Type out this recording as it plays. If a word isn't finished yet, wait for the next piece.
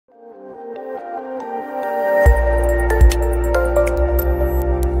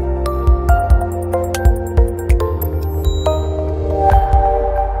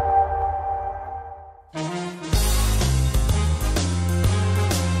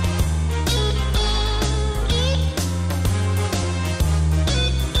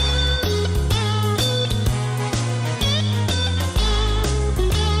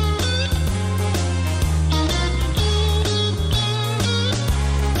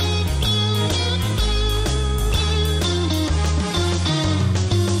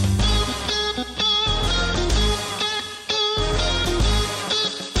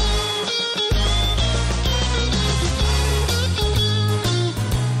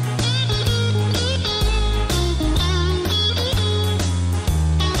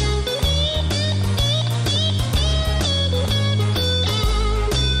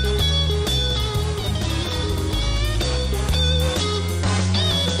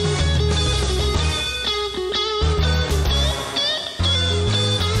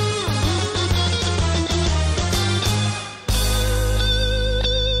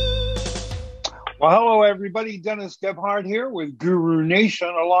everybody. Dennis Gebhardt here with Guru Nation,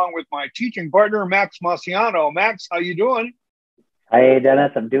 along with my teaching partner, Max Marciano. Max, how you doing? Hey,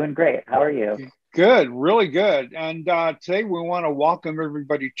 Dennis, I'm doing great. How are you? Good, really good. And today we want to welcome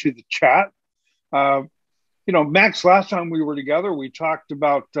everybody to the chat. Max, last time we were together, we talked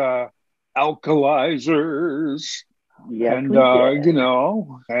about alkalizers. Yes, and we did.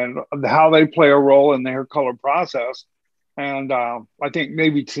 and how they play a role in the hair color process. And I think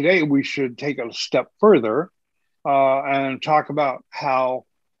maybe today we should take it a step further and talk about how,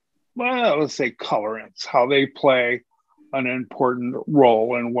 well, let's say colorants, how they play an important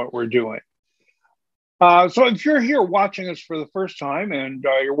role in what we're doing. So if you're here watching us for the first time and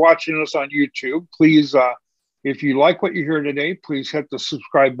you're watching us on YouTube, please, if you like what you hear today, please hit the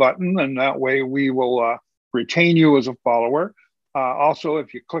subscribe button, and that way we will retain you as a follower. Also,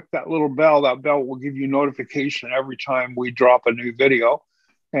 if you click that little bell, that bell will give you notification every time we drop a new video.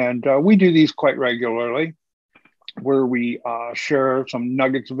 And we do these quite regularly, where we share some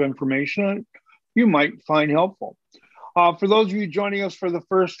nuggets of information you might find helpful. For those of you joining us for the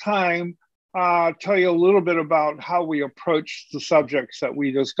first time, I'll tell you a little bit about how we approach the subjects that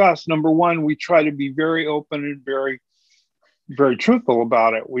we discuss. Number one, we try to be very open and very truthful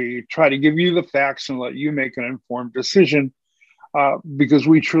about it. We try to give you the facts and let you make an informed decision, because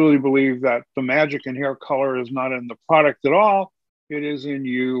we truly believe that the magic in hair color is not in the product at all. It is in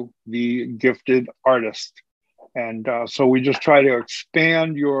you, the gifted artist. And so we just try to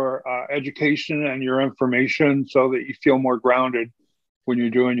expand your education and your information so that you feel more grounded when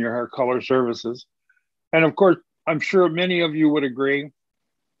you're doing your hair color services. And of course, I'm sure many of you would agree,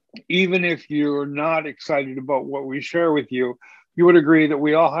 even if you're not excited about what we share with you, you would agree that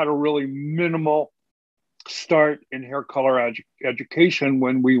we all had a really minimal start in hair color education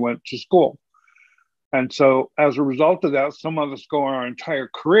when we went to school. And so as a result of that, some of us go our entire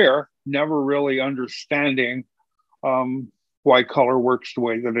career never really understanding why color works the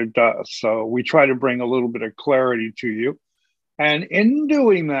way that it does. So we try to bring a little bit of clarity to you. And in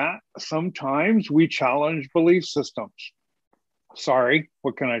doing that, sometimes we challenge belief systems. Sorry,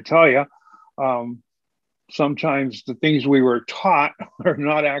 what can I tell you? Sometimes the things we were taught are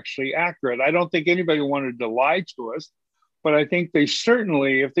not actually accurate. I don't think anybody wanted to lie to us, but I think they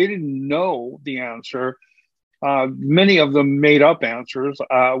certainly, if they didn't know the answer, many of them made up answers.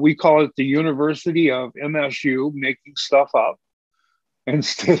 We call it the University of MSU, making stuff up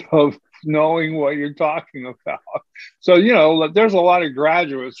instead of knowing what you're talking about. So, there's a lot of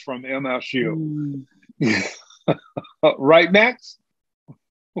graduates from MSU. Right, Max?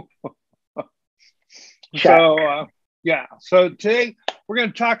 So, So today we're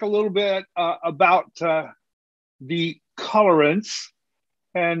going to talk a little bit about the colorants.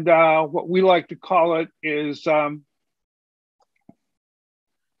 And what we like to call it is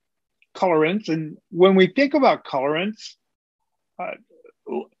colorants. And when we think about colorants,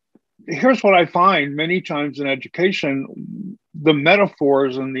 here's what I find many times in education: the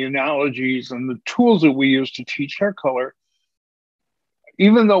metaphors and the analogies and the tools that we use to teach hair color,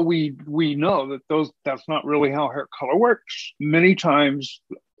 even though we know that that's not really how hair color works, many times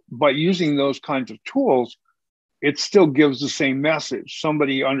by using those kinds of tools, it still gives the same message.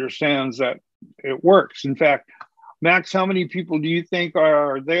 Somebody understands that it works. In fact, Max, how many people do you think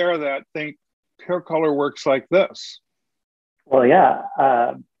are there that think hair color works like this? Well, yeah,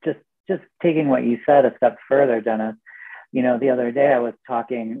 just taking what you said a step further, Dennis. The other day I was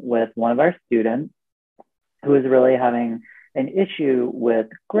talking with one of our students who was really having an issue with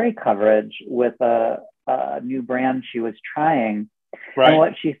gray coverage with a new brand she was trying. Right. And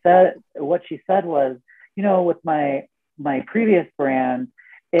what she said was, with my previous brand,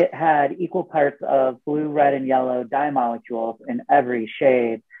 it had equal parts of blue, red, and yellow dye molecules in every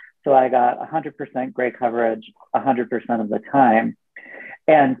shade. So I got 100% gray coverage 100% of the time.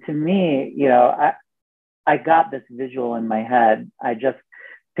 And to me, I got this visual in my head. I just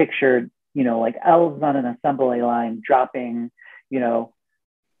pictured, like elves on an assembly line dropping,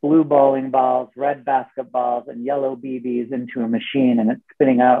 blue bowling balls, red basketballs, and yellow BBs into a machine, and it's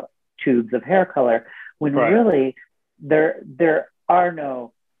spitting out tubes of hair color. When really there are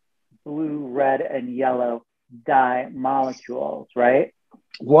no blue, red, and yellow dye molecules, right?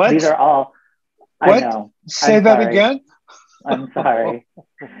 What? These are all. What? I know. Say that again. I'm sorry.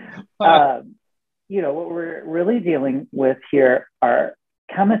 What we're really dealing with here are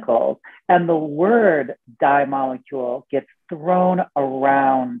chemicals, and the word dye molecule gets thrown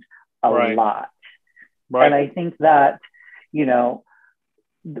around a lot. Right. And I think that,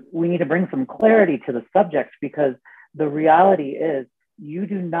 we need to bring some clarity to the subject, because the reality is you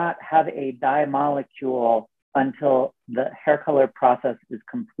do not have a dye molecule until the hair color process is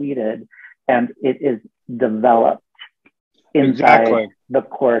completed and it is developed inside Exactly. the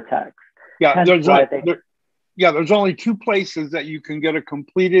cortex. Yeah, Hence why they, there's only two places that you can get a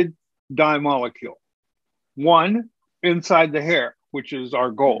completed dye molecule. One, inside the hair, which is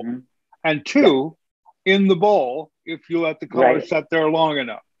our goal. mm-hmm. And Yeah, two, in the bowl, if you let the color right, set there long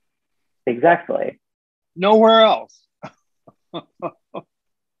enough. exactly. Nowhere else.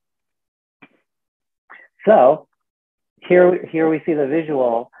 So here we see the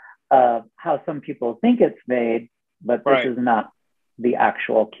visual of how some people think it's made, but this Right. is not the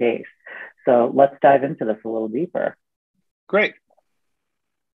actual case. So let's dive into this a little deeper. Great.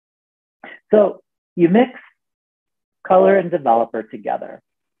 So you mix color and developer together.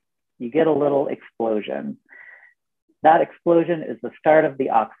 You get a little explosion. That explosion is the start of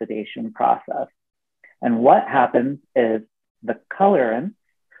the oxidation process. And what happens is the colorants,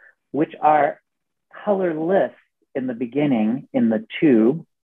 which are colorless in the beginning in the tube,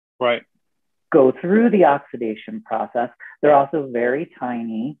 Right. go through the oxidation process. They're also very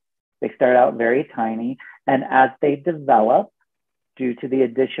tiny. They start out very tiny. And as they develop, due to the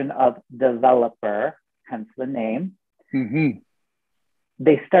addition of developer, hence the name, Mm-hmm.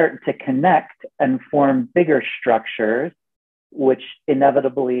 they start to connect and form bigger structures, which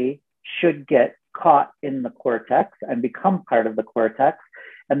inevitably should get caught in the cortex and become part of the cortex.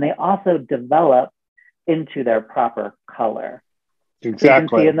 And they also develop into their proper color. So you can see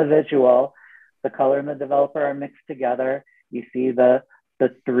Exactly. in the visual, the color and the developer are mixed together. You see the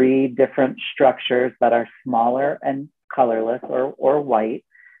three different structures that are smaller and colorless or white.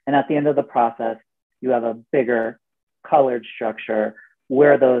 And at the end of the process, you have a bigger colored structure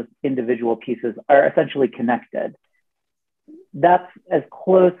where those individual pieces are essentially connected. That's as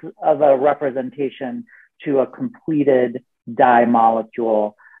close of a representation to a completed dye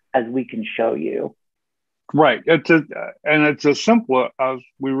molecule as we can show you. Right. It's as simple as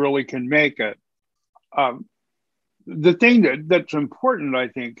we really can make it. Um, the thing that's important, I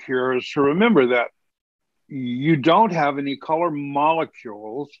think, here is to remember that you don't have any color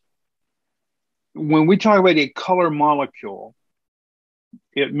molecules. When we talk about a color molecule,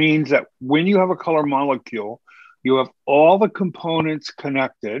 it means that when you have a color molecule, you have all the components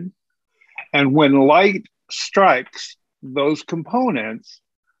connected. And when light strikes those components,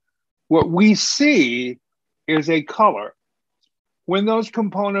 what we see is a color. When those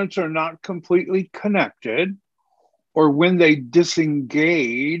components are not completely connected, or when they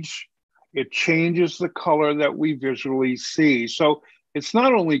disengage, it changes the color that we visually see. So it's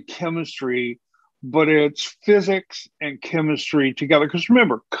not only chemistry, but it's physics and chemistry together. Because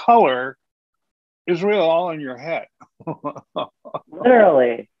remember, color is really all in your head.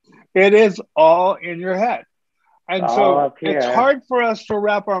 Literally. It is all in your head. It's And all so up it's here. hard for us to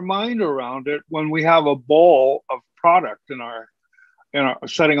wrap our mind around it when we have a bowl of product in our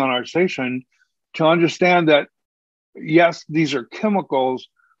setting on our station, to understand that yes, these are chemicals.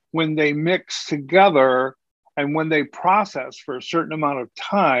 When they mix together and when they process for a certain amount of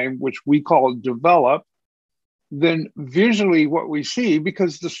time, which we call develop, then visually what we see,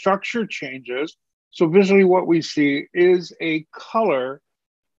 because the structure changes, so visually what we see is a color,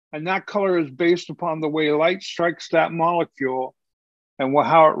 and that color is based upon the way light strikes that molecule and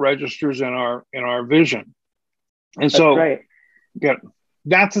how it registers in our vision. And That's so right. yeah,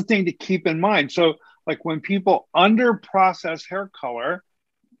 that's the thing to keep in mind. So like when people under process hair color,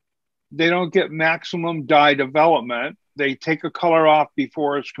 they don't get maximum dye development. They take a color off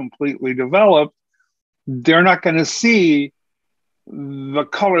before it's completely developed. They're not going to see the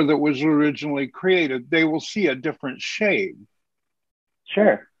color that was originally created. They will see a different shade.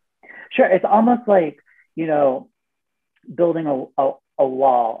 Sure. Sure. It's almost like, you know, building a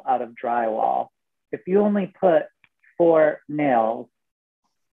wall out of drywall. If you only put 4 nails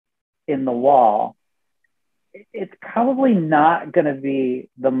in the wall, it's probably not going to be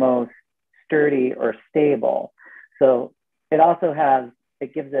the most sturdy or stable. So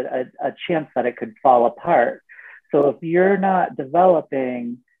it gives it a chance that it could fall apart. So if you're not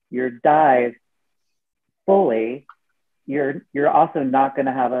developing your dyes fully, you're also not going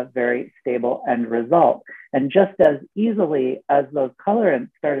to have a very stable end result. And just as easily as those colorants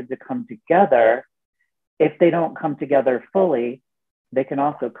started to come together, if they don't come together fully, they can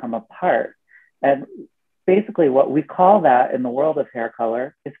also come apart. And basically what we call that in the world of hair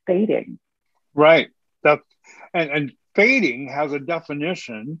color is fading. Right. That's and fading has a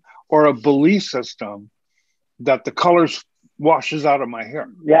definition or a belief system that the colors washes out of my hair.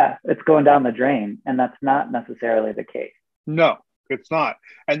 Yeah, it's going down the drain, and that's not necessarily the case. No, it's not.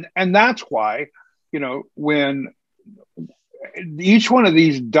 And that's why, when each one of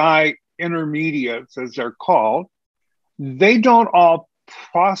these dye intermediates, as they're called, they don't all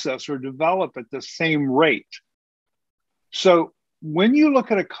process or develop at the same rate. So when you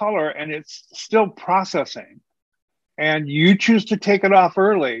look at a color and it's still processing and you choose to take it off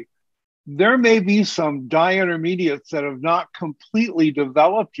early, there may be some dye intermediates that have not completely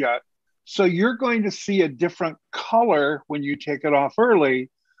developed yet. So you're going to see a different color when you take it off early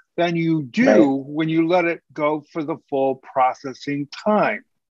than you do when you let it go for the full processing time.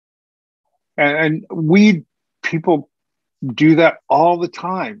 And people do that all the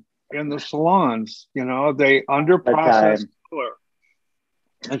time in the salons. You know, they underprocess color.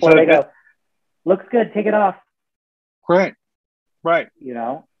 And so they go, looks good, take it off. Right. You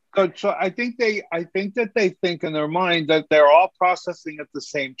know? So I think that they think in their mind that they're all processing at the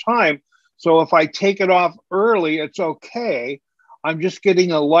same time. So if I take it off early, it's okay. I'm just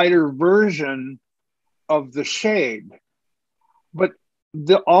getting a lighter version of the shade. But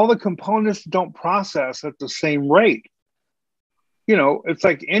all the components don't process at the same rate. You know, it's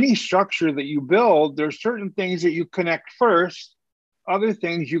like any structure that you build, there's certain things that you connect first, other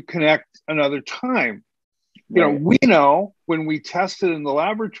things you connect another time. You know, we know when we tested in the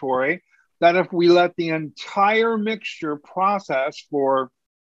laboratory that if we let the entire mixture process for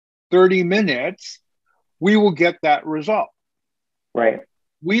 30 minutes, we will get that result. Right.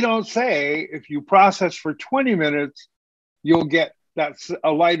 We don't say if you process for 20 minutes, you'll get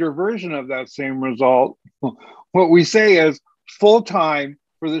a lighter version of that same result. What we say is full time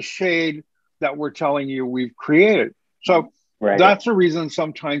for the shade that we're telling you we've created. So that's the reason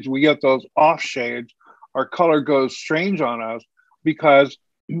sometimes we get those off shades. Our color goes strange on us because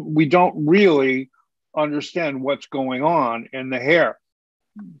we don't really understand what's going on in the hair.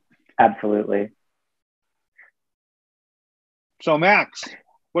 Absolutely. So Max,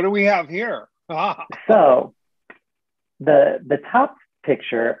 what do we have here? So the top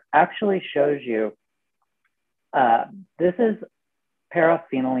picture actually shows you, this is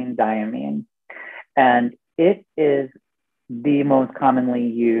paraphenylene diamine, and it is the most commonly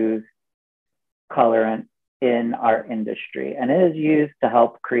used colorant in our industry, and it is used to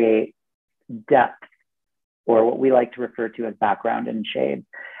help create depth, or what we like to refer to as background and shade.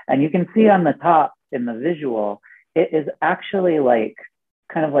 And you can see on the top in the visual, it is actually like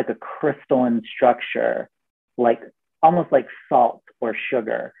kind of like a crystalline structure, like almost like salt or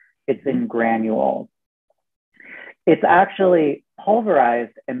sugar. It's in granules. It's actually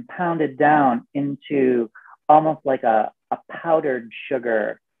pulverized and pounded down into almost like a powdered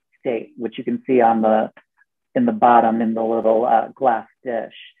sugar state, which you can see on in the bottom in the little glass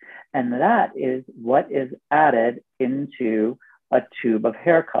dish. And that is what is added into a tube of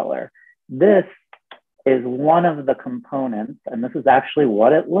hair color. This is one of the components, and this is actually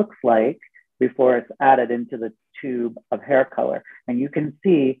what it looks like before it's added into the tube of hair color. And you can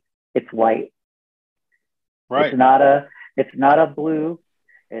see it's white. Right. It's not a blue,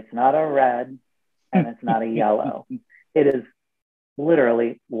 it's not a red, and it's not a yellow. It is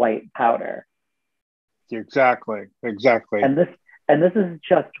literally white powder. Exactly. And this is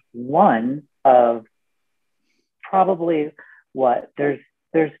just one of probably there's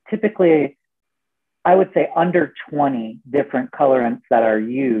typically, I would say, under 20 different colorants that are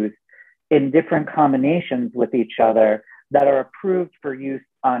used in different combinations with each other that are approved for use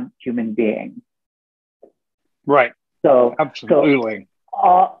on human beings. Right. So absolutely.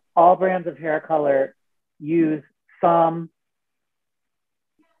 So all brands of hair color use some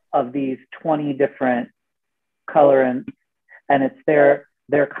of these 20 different colorants, and it's their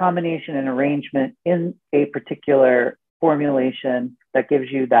combination and arrangement in a particular formulation that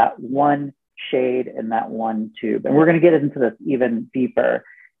gives you that one shade in that one tube. And we're going to get into this even deeper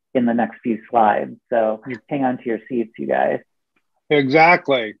in the next few slides. So hang on to your seats, you guys.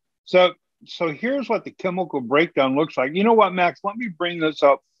 Exactly. So here's what the chemical breakdown looks like. You know what, Max? Let me bring this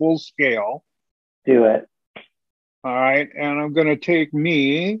up full scale. Do it. All right. And I'm going to take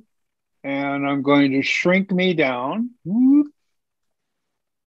me and I'm going to shrink me down.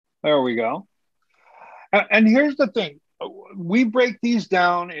 There we go. And here's the thing. We break these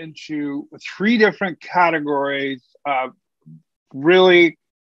down into 3 different categories. Really,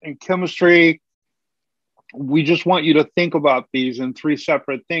 in chemistry, we just want you to think about these in 3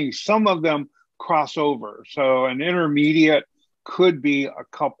 separate things. Some of them cross over. So an intermediate could be a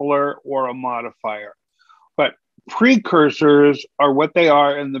coupler or a modifier. But precursors are what they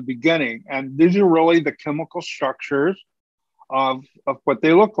are in the beginning. And these are really the chemical structures of what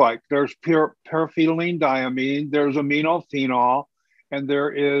they look like. There's paraphenylene diamine, there's aminophenol, and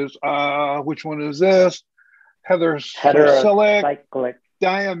there is, which one is this? Heterocyclic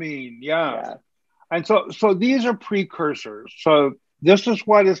diamine, yeah. And so these are precursors. So this is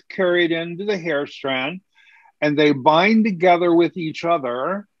what is carried into the hair strand. and they bind together with each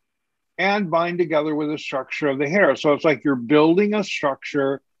other and bind together with the structure of the hair. So it's like you're building a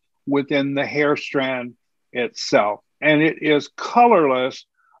structure within the hair strand itself. And it is colorless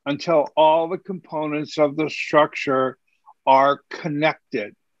until all the components of the structure are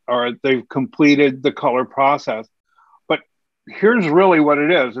connected or they've completed the color process. But here's really what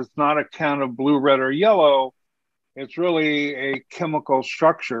it is. It's not a can of blue, red, or yellow. It's really a chemical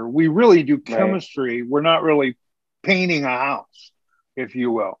structure. We really do chemistry. Right. We're not really painting a house, if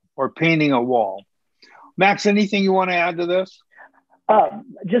you will, or painting a wall. Max, anything you want to add to this?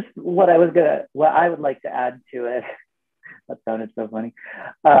 Just what I would like to add to it, that sounded so funny,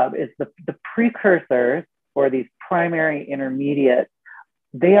 is the precursors or these primary intermediates,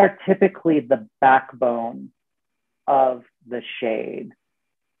 they are typically the backbone of the shade.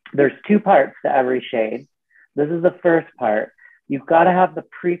 There's two parts to every shade. This is the first part. You've got to have the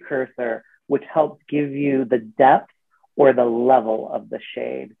precursor, which helps give you the depth or the level of the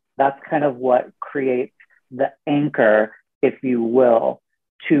shade. That's kind of what creates the anchor, if you will,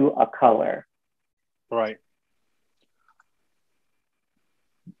 to a color. Right.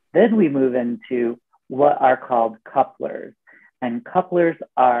 Then we move into what are called couplers. And couplers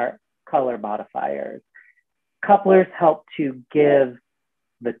are color modifiers. Couplers help to give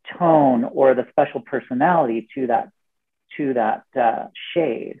the tone or the special personality to that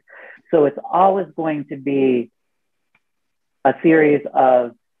shade. So it's always going to be a series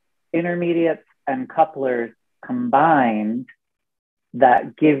of intermediates and couplers combined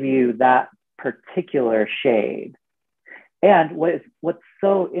that give you that particular shade. And what's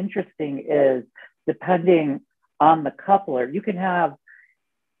so interesting is, depending on the coupler, you can have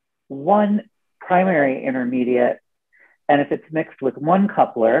one primary intermediate, and if it's mixed with one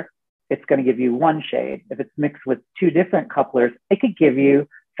coupler, it's going to give you one shade. If it's mixed with two different couplers, it could give you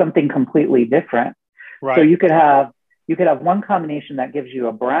something completely different. Right. So you could have one combination that gives you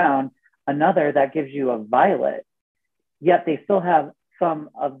a brown, another that gives you a violet, yet they still have some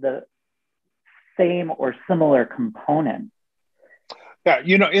of the same or similar components. Yeah,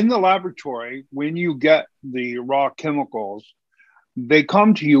 in the laboratory, when you get the raw chemicals, they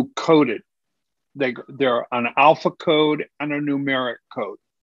come to you coded. They're an alpha code and a numeric code.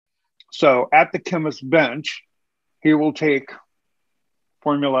 So at the chemist's bench, he will take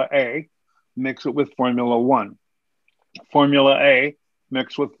formula A, mix it with formula 1. Formula A,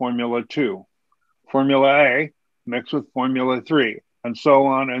 mix with formula 2. Formula A, mix with formula 3, and so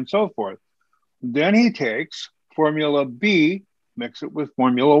on and so forth. Then he takes formula B, mix it with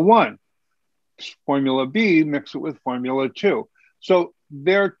formula 1. Formula B, mix it with formula 2. So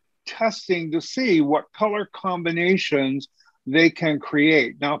they're testing to see what color combinations they can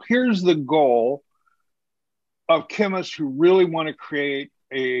create. Now, here's the goal of chemists who really want to create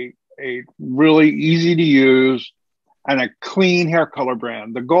a really easy to use and a clean hair color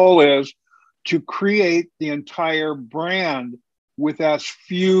brand. The goal is to create the entire brand with as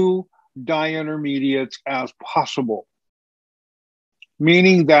few dye intermediates as possible,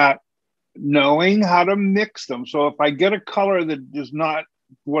 meaning that knowing how to mix them. So if I get a color that is not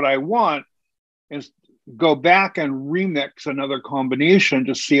what I want, is go back and remix another combination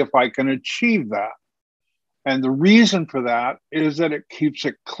to see if I can achieve that. And the reason for that is that it keeps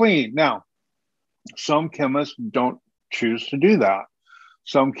it clean. Now, some chemists don't choose to do that.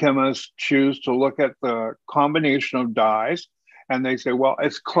 Some chemists choose to look at the combination of dyes and they say, well,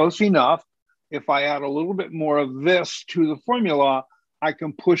 it's close enough. If I add a little bit more of this to the formula, I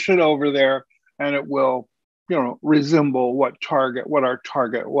can push it over there and it will, resemble what our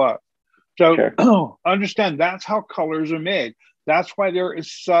target was. So sure. Understand that's how colors are made. That's why there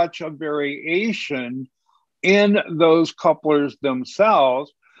is such a variation in those couplers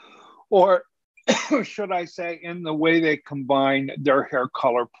themselves, or should I say, in the way they combine their hair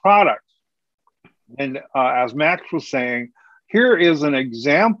color products. And as Max was saying, here is an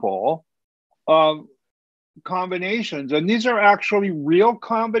example of combinations. And these are actually real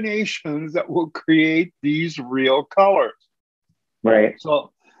combinations that will create these real colors. Right.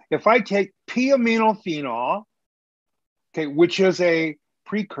 So if I take p-aminophenol, okay, which is a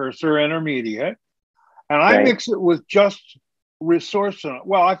precursor intermediate, and I mix it with just resorcinol.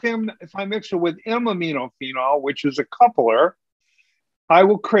 Well, if I mix it with m-aminophenol, which is a coupler, I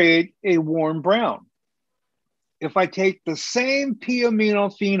will create a warm brown. If I take the same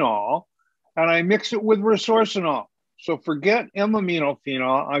p-aminophenol and I mix it with resorcinol, so forget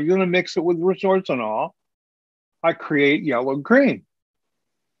m-aminophenol, I'm going to mix it with resorcinol, I create yellow-green.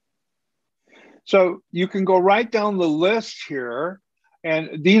 So you can go right down the list here,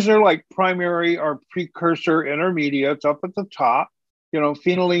 and these are like primary or precursor intermediates up at the top.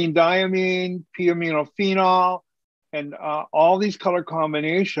 phenylene diamine, p-aminophenol, and all these color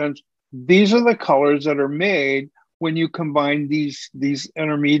combinations. These are the colors that are made when you combine these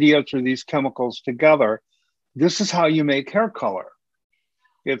intermediates or these chemicals together. This is how you make hair color.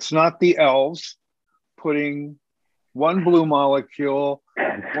 It's not the elves putting one blue molecule,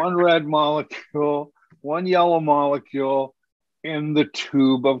 one red molecule, one yellow molecule in the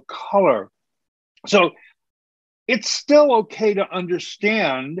tube of color. So it's still okay to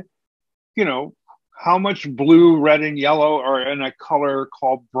understand, how much blue, red, and yellow are in a color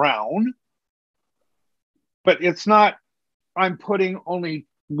called brown. But it's not, I'm putting only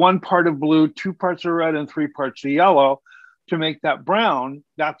one part of blue, 2 parts of red, and 3 parts of yellow to make that brown.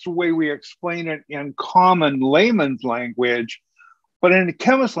 That's the way we explain it in common layman's language. But in the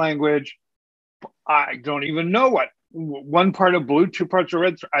chemist language, I don't even know what 1 part of blue, 2 parts of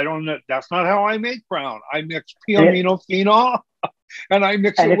red. I don't know. That's not how I make brown. I mix p-aminophenol and I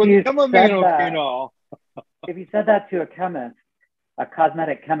mix it with aminophenol. If you said that to a chemist, a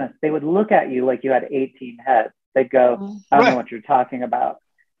cosmetic chemist, they would look at you like you had 18 heads. They'd go, I don't know what you're talking about.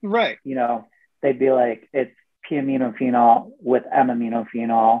 Right. They'd be like, it's p-aminophenol with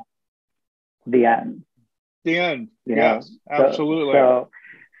m-aminophenol, the end. The end. Yes, absolutely.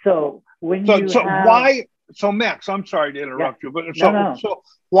 So Max, I'm sorry to interrupt you, but so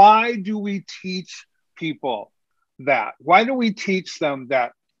why do we teach people that? Why do we teach them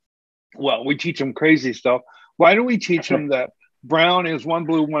that? Well, we teach them crazy stuff. Why do we teach them that brown is 1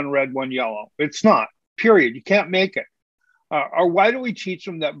 blue, 1 red, 1 yellow? It's not, period. You can't make it. Or why do we teach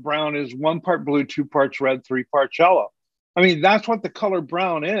them that brown is 1 part blue, 2 parts red, 3 parts yellow? I mean, that's what the color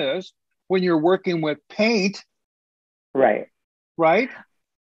brown is when you're working with paint. Right. Right?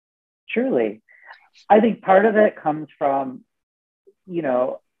 Surely. I think part of it comes from,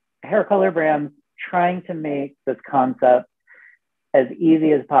 hair color brands trying to make this concept as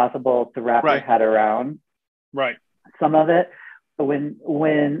easy as possible to wrap your head around. Right. Some of it,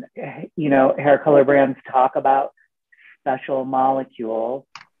 when hair color brands talk about special molecules,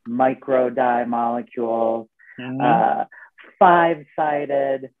 micro dye molecules,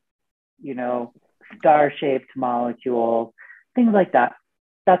 5-sided, star-shaped molecules, things like that.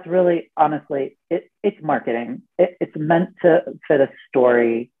 That's really, honestly, it's marketing. It's meant to fit a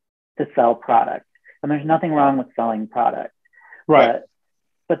story to sell product. And there's nothing wrong with selling product. Right.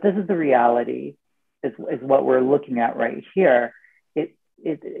 But this is the reality, is what we're looking at right here.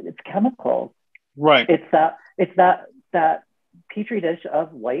 It's chemicals. Right. It's that petri dish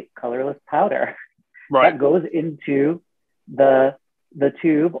of white colorless powder that goes into the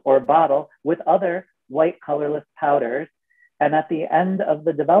tube or bottle with other white colorless powders. And at the end of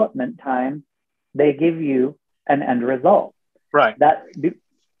the development time, they give you an end result. Right. That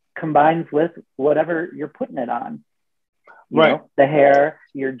combines with whatever you're putting it on. You know, the hair,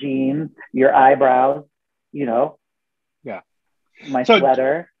 your jeans, your eyebrows, my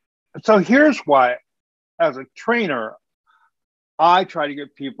sweater. So here's why, as a trainer, I try to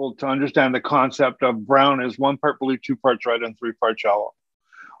get people to understand the concept of brown is 1 part blue, 2 parts red, and 3 parts yellow.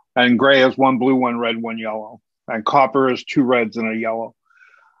 And gray is 1 blue, 1 red, 1 yellow. And copper is 2 reds and a yellow.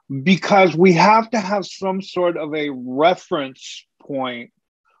 Because we have to have some sort of a reference point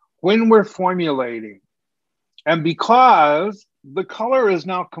when we're formulating. And because the color is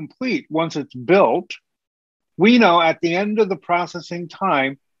now complete once it's built, we know at the end of the processing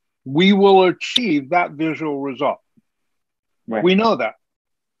time, we will achieve that visual result. Right. We know that.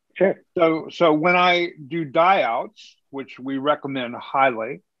 Sure. So when I do dye outs, which we recommend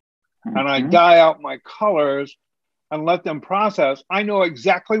highly, and I dye out my colors and let them process, I know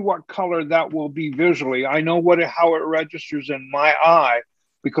exactly what color that will be visually. I know how it registers in my eye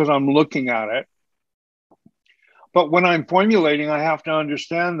because I'm looking at it. But when I'm formulating, I have to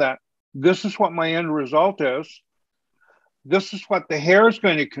understand that this is what my end result is. This is what the hair is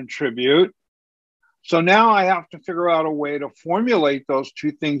going to contribute. So now I have to figure out a way to formulate those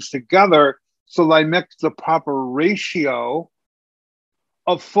two things together so that I mix the proper ratio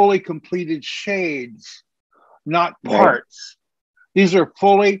of fully completed shades, not parts. These are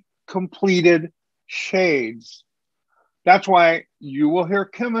fully completed shades. That's why you will hear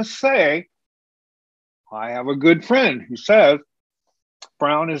chemists say, I have a good friend who says,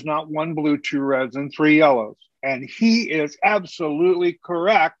 brown is not 1 blue, 2 reds, and 3 yellows. And he is absolutely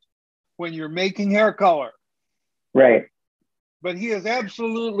correct when you're making hair color. Right. But he is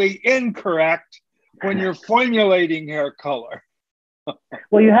absolutely incorrect when you're formulating hair color.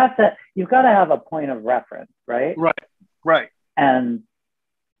 Well, you've got to have a point of reference, right? Right. And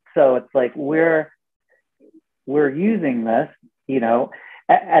so it's like we're using this,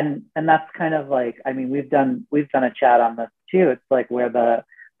 and that's kind of like, I mean, we've done a chat on this too. It's like where the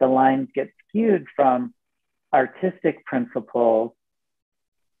lines get skewed from artistic principles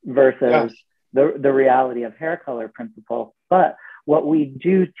versus Yes. the reality of hair color principles. But what we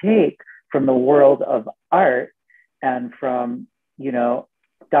do take from the world of art and from,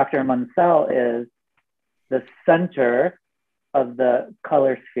 Dr. Munsell is the center of the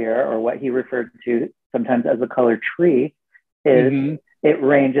color sphere, or what he referred to sometimes as a color tree, is Mm-hmm. it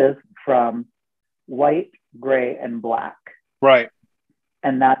ranges from white, gray, and black. Right.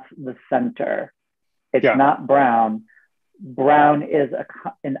 And that's the center. It's Yeah. not brown. Brown is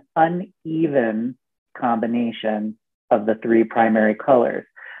an uneven combination of the three primary colors.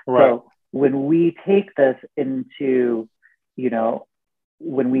 Right. So when we take this into,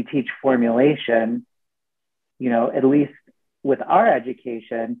 when we teach formulation, at least with our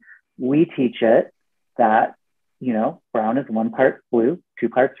education, we teach it that, brown is 1 part blue, 2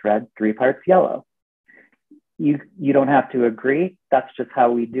 parts red, 3 parts yellow. You don't have to agree. That's just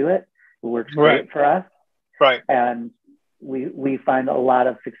how we do it. It works great for us. Right. And we find a lot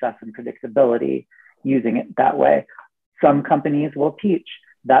of success and predictability using it that way. Some companies will teach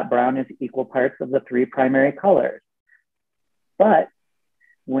that brown is equal parts of the 3 primary colors. But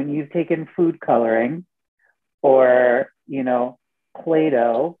when you've taken food coloring or,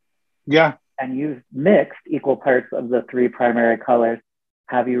 Play-Doh, Yeah. and you've mixed equal parts of the 3 primary colors,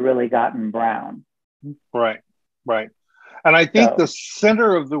 have you really gotten brown? Right. Right. And I think the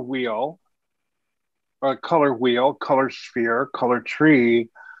center of the wheel, color wheel, color sphere, color tree,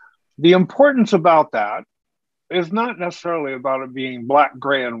 the importance about that is not necessarily about it being black,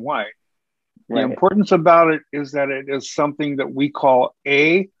 gray, and white. The importance about it is that it is something that we call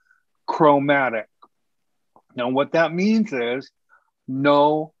achromatic. Now, what that means is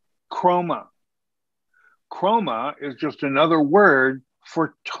no chroma. Chroma is just another word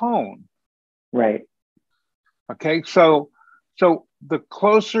for tone. Right. Okay, so the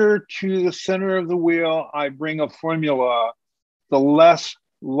closer to the center of the wheel I bring a formula, the less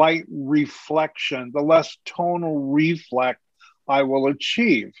light reflection, the less tonal reflect I will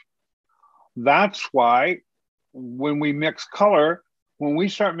achieve. That's why when we mix color, when we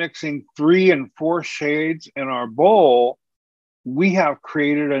start mixing 3 and 4 shades in our bowl, we have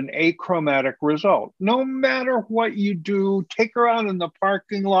created an achromatic result. No matter what you do, take her out in the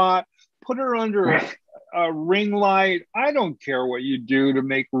parking lot, put her under a ring light. I don't care what you do to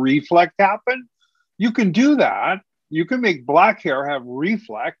make reflect happen. You can do that. You can make black hair have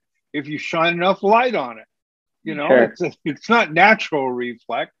reflect if you shine enough light on it. Sure. It's not natural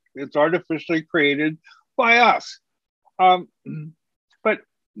reflect. It's artificially created by us. But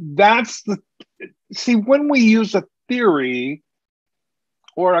that's when we use a theory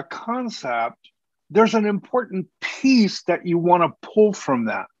or a concept, there's an important piece that you want to pull from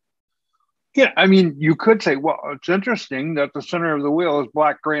that. Yeah, I mean, you could say, well, it's interesting that the center of the wheel is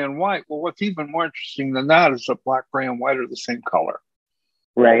black, gray, and white. Well, what's even more interesting than that is that black, gray, and white are the same color.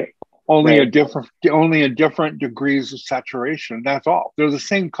 Right. Only a different degrees of saturation. That's all. They're the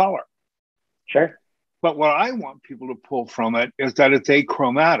same color. Sure. But what I want people to pull from it is that it's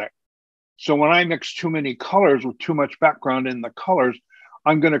achromatic. So when I mix too many colors with too much background in the colors,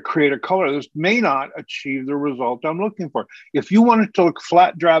 I'm going to create a color that may not achieve the result I'm looking for. If you want it to look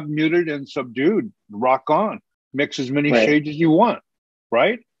flat, drab, muted, and subdued, rock on. Mix as many shades as you want,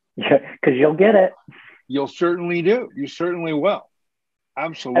 right? Yeah, because you'll get it. You'll certainly do. You certainly will.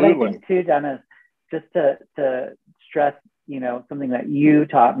 Absolutely. And I think too, Dennis, just to stress, something that you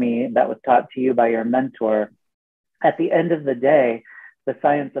taught me that was taught to you by your mentor, at the end of the day, the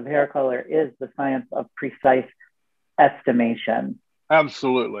science of hair color is the science of precise estimation.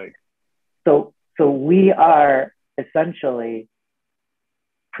 Absolutely. So we are essentially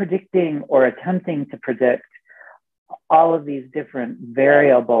predicting or attempting to predict all of these different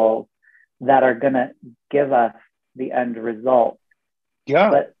variables that are going to give us the end result. Yeah.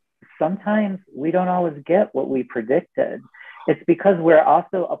 But sometimes we don't always get what we predicted. It's because we're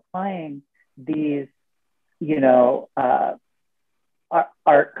also applying these,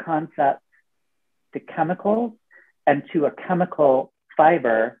 art concepts to chemicals and to a chemical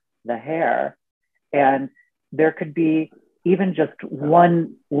fiber, the hair. And there could be even just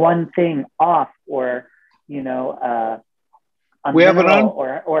one thing off, or, a mineral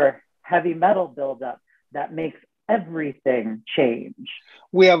or heavy metal buildup that makes everything change.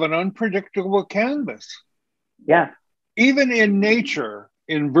 We have an unpredictable canvas. Yeah. Even in nature,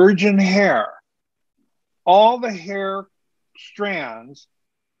 in virgin hair, all the hair strands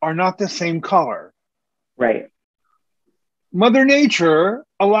are not the same color. Right. Mother Nature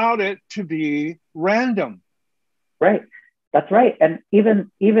allowed it to be random. Right. That's right. And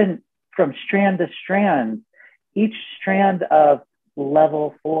even from strand to strand, each strand of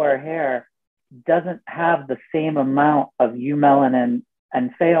level 4 hair doesn't have the same amount of eumelanin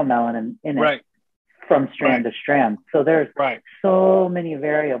and pheomelanin in it Right. from strand to strand. So there's Right. so many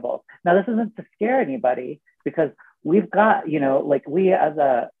variables. Now, this isn't to scare anybody, because we've got, like, we as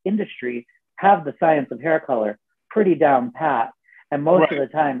a industry have the science of hair color pretty down pat. And most of the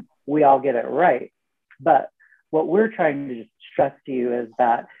time we all get it right. But what we're trying to just stress to you is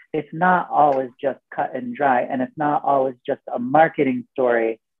that it's not always just cut and dry, and it's not always just a marketing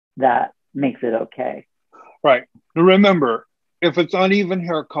story that makes it okay. Right. Now remember, if it's uneven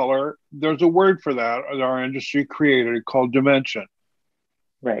hair color, there's a word for that our industry created called dimension.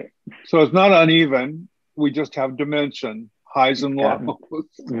 Right. So it's not uneven. We just have dimension, highs and lows.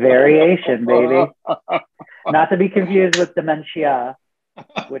 Variation, baby. Not to be confused with dementia,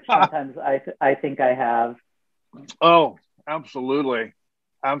 which sometimes I think I have. Oh, absolutely.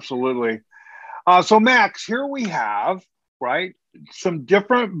 Absolutely. So Max, here we have, right, some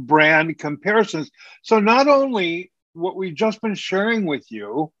different brand comparisons. So not only what we've just been sharing with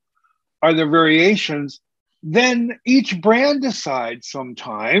you are the variations, then each brand decides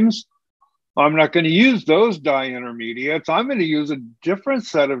sometimes, I'm not going to use those dye intermediates. I'm going to use a different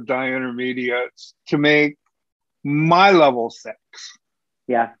set of dye intermediates to make my level 6.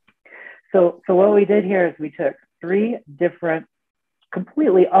 Yeah. So what we did here is we took 3 different,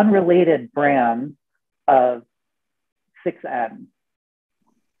 completely unrelated brands of 6N.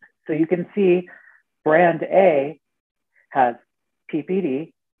 So you can see brand A has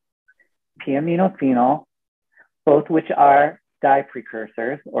PPD, p-aminophenol, both which are dye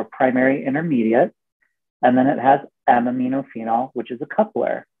precursors or primary intermediates. And then it has M-aminophenol, which is a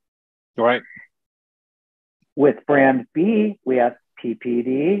coupler. Right. With brand B, we have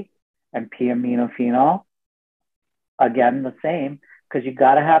PPD and p-aminophenol. Again, the same, because you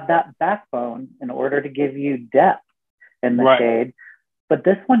got to have that backbone in order to give you depth in the shade. But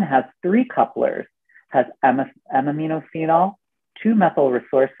this one has 3 couplers, has M-aminophenol,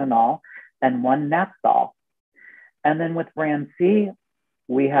 2-methylresorcinol, and 1 naphthol. And then with brand C,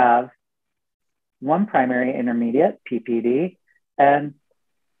 we have 1 primary intermediate, PPD, and,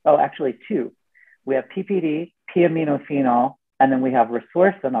 actually 2. We have PPD, p-aminophenol, and then we have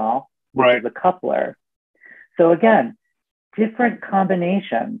resorcinol, which is a coupler. So again, different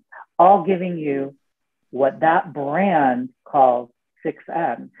combinations, all giving you what that brand calls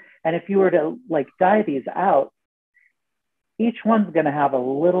 6N. And if you were to like dye these out, each one's going to have a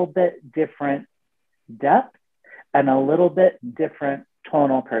little bit different depth and a little bit different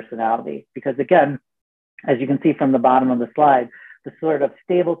tonal personality. Because again, as you can see from the bottom of the slide, the sort of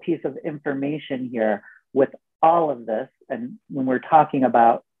stable piece of information here with all of this, and when we're talking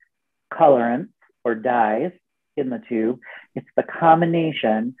about colorants or dyes in the tube, it's the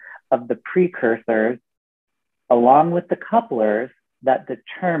combination of the precursors along with the couplers that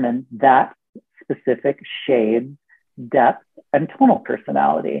determine that specific shade, depth, and tonal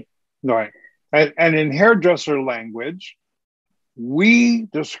personality. Right. And in hairdresser language, we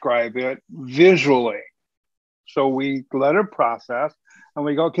describe it visually. So we let it process and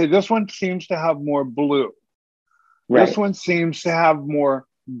we go, okay, this one seems to have more blue. Right. This one seems to have more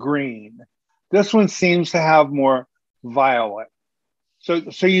green. This one seems to have more violet.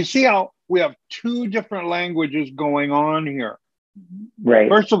 So you see how we have 2 different languages going on here. Right.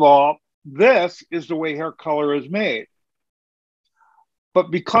 First of all, this is the way hair color is made. But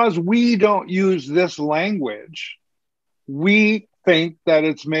because we don't use this language, we think that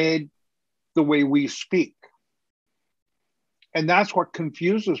it's made the way we speak. And that's what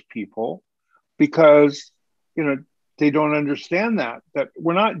confuses people, because, they don't understand that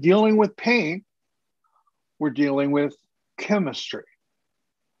we're not dealing with paint, we're dealing with chemistry.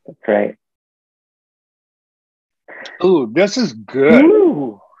 That's right. Ooh, this is good.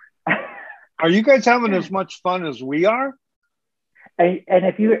 Ooh. Are you guys having as much fun as we are? And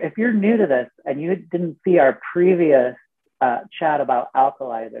if you're new to this and you didn't see our previous chat about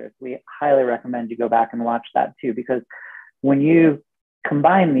alkalizers, we highly recommend you go back and watch that too, because when you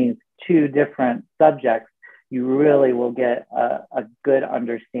combine these 2 different subjects, you really will get a good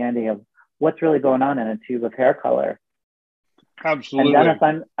understanding of what's really going on in a tube of hair color. Absolutely. And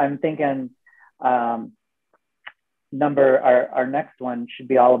Dennis, I'm thinking our next one should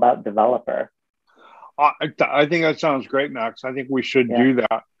be all about developer. I think that sounds great, Max. I think we should do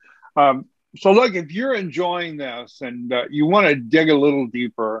that. So look, if you're enjoying this and you want to dig a little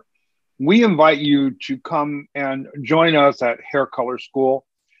deeper, we invite you to come and join us at Hair Color School.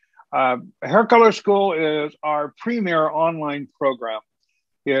 Hair Color School is our premier online program.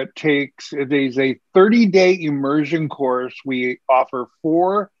 It is a 30-day immersion course. We offer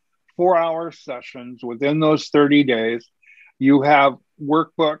 4 4-hour sessions within those 30 days. You have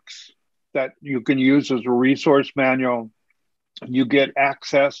workbooks that you can use as a resource manual. You get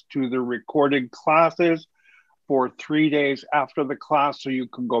access to the recorded classes for 3 days after the class, so you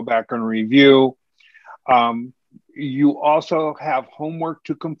can go back and review. You also have homework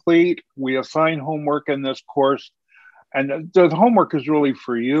to complete. We assign homework in this course, and the homework is really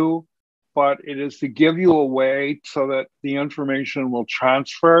for you, but it is to give you a way so that the information will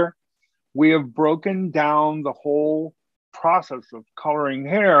transfer. We have broken down the whole process of coloring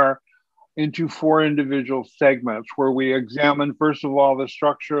hair into 4 individual segments, where we examine, first of all, the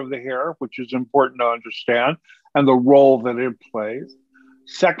structure of the hair, which is important to understand, and the role that it plays.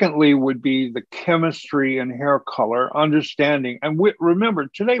 Secondly, would be the chemistry and hair color, understanding. And remember,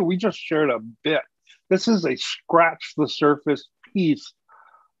 today we just shared a bit. This is a scratch the surface piece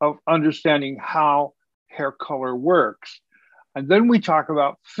of understanding how hair color works. And then we talk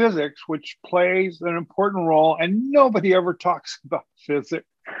about physics, which plays an important role, and nobody ever talks about physics.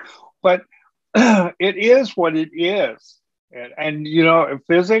 But it is what it is. And you know,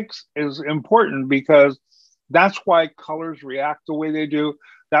 physics is important because that's why colors react the way they do.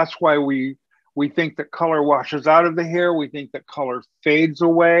 That's why we think that color washes out of the hair. We think that color fades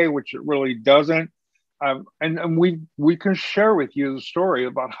away, which it really doesn't. And we can share with you the story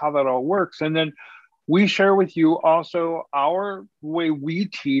about how that all works. And then we share with you also our way we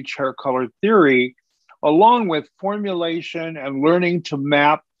teach hair color theory, along with formulation and learning to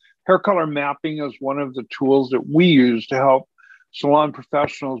map. Hair color mapping is one of the tools that we use to help salon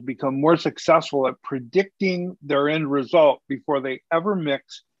professionals become more successful at predicting their end result before they ever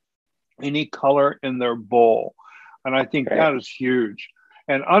mix any color in their bowl. And I think that is huge.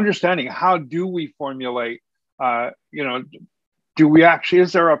 And understanding, how do we formulate, do we actually,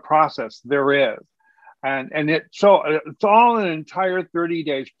 is there a process? There is. And it's all an entire 30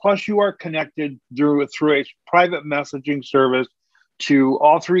 days. Plus you are connected through a private messaging service to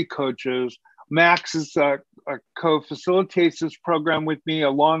all 3 coaches. Max is co-facilitates this program with me,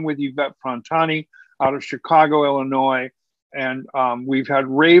 along with Yvette Frontani out of Chicago, Illinois. And we've had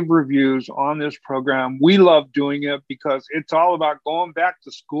rave reviews on this program. We love doing it because it's all about going back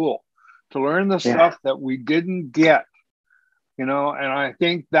to school to learn the stuff that we didn't get, and I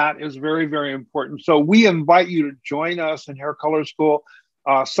think that is very, very important. So we invite you to join us in Hair Color School.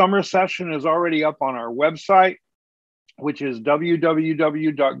 Summer session is already up on our website, which is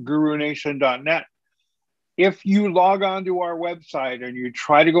www.gurunation.net. If you log on to our website and you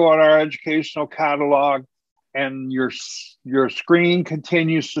try to go on our educational catalog and your screen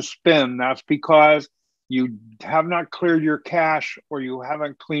continues to spin, that's because you have not cleared your cache or you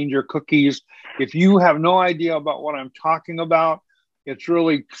haven't cleaned your cookies. If you have no idea about what I'm talking about, it's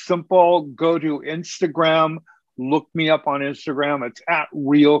really simple. Go to Instagram, look me up on Instagram. It's at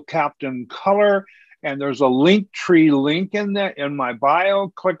Real Captain Color. And there's a Linktree link in there in my bio.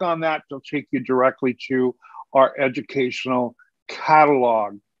 Click on that. It'll take you directly to our educational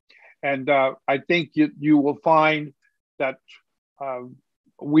catalog. And I think you will find that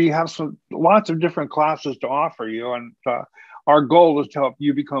we have lots of different classes to offer you. And our goal is to help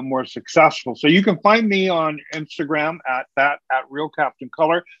you become more successful. So you can find me on Instagram at Real Captain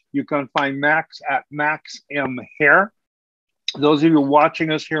Color. You can find Max at Max M Hair. Those of you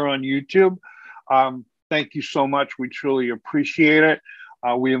watching us here on YouTube, thank you so much. We truly appreciate it.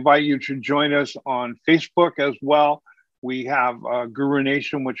 We invite you to join us on Facebook as well. We have Guru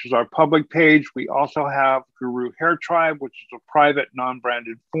Nation, which is our public page. We also have Guru Hair Tribe, which is a private,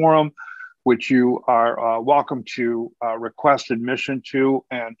 non-branded forum, which you are welcome to request admission to.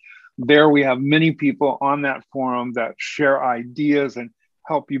 And there we have many people on that forum that share ideas and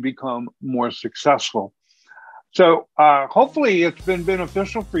help you become more successful. So hopefully it's been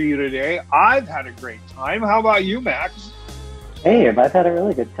beneficial for you today. I've had a great time. How about you, Max? Hey, I've had a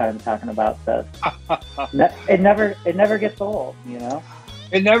really good time talking about this. It never gets old,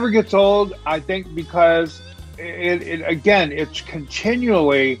 It never gets old, I think, because it's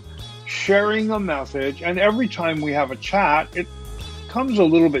continually sharing a message. And every time we have a chat, it comes a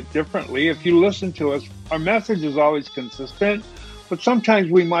little bit differently. If you listen to us, our message is always consistent, but sometimes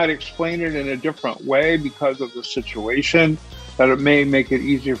we might explain it in a different way because of the situation, that it may make it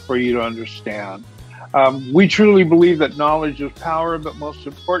easier for you to understand. We truly believe that knowledge is power, but most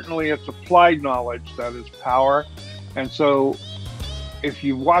importantly, it's applied knowledge that is power. And so if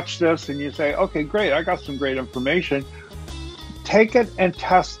you watch this and you say, okay, great, I got some great information, take it and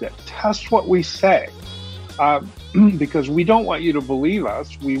test it. Test what we say, because we don't want you to believe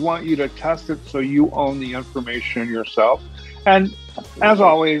us. We want you to test it so you own the information yourself. And as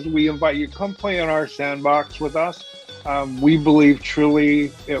always, we invite you to come play in our sandbox with us. We believe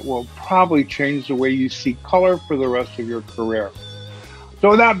truly it will probably change the way you see color for the rest of your career. So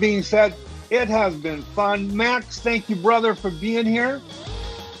with that being said, it has been fun. Max, thank you, brother, for being here.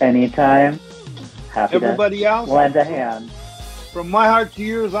 Anytime. Happy Everybody else, lend a hand. From my heart to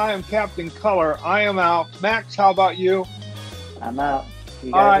yours, I am Captain Color. I am out. Max, how about you? I'm out. See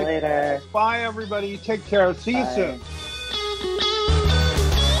you guys later. Bye, everybody. Take care. See you Bye. soon.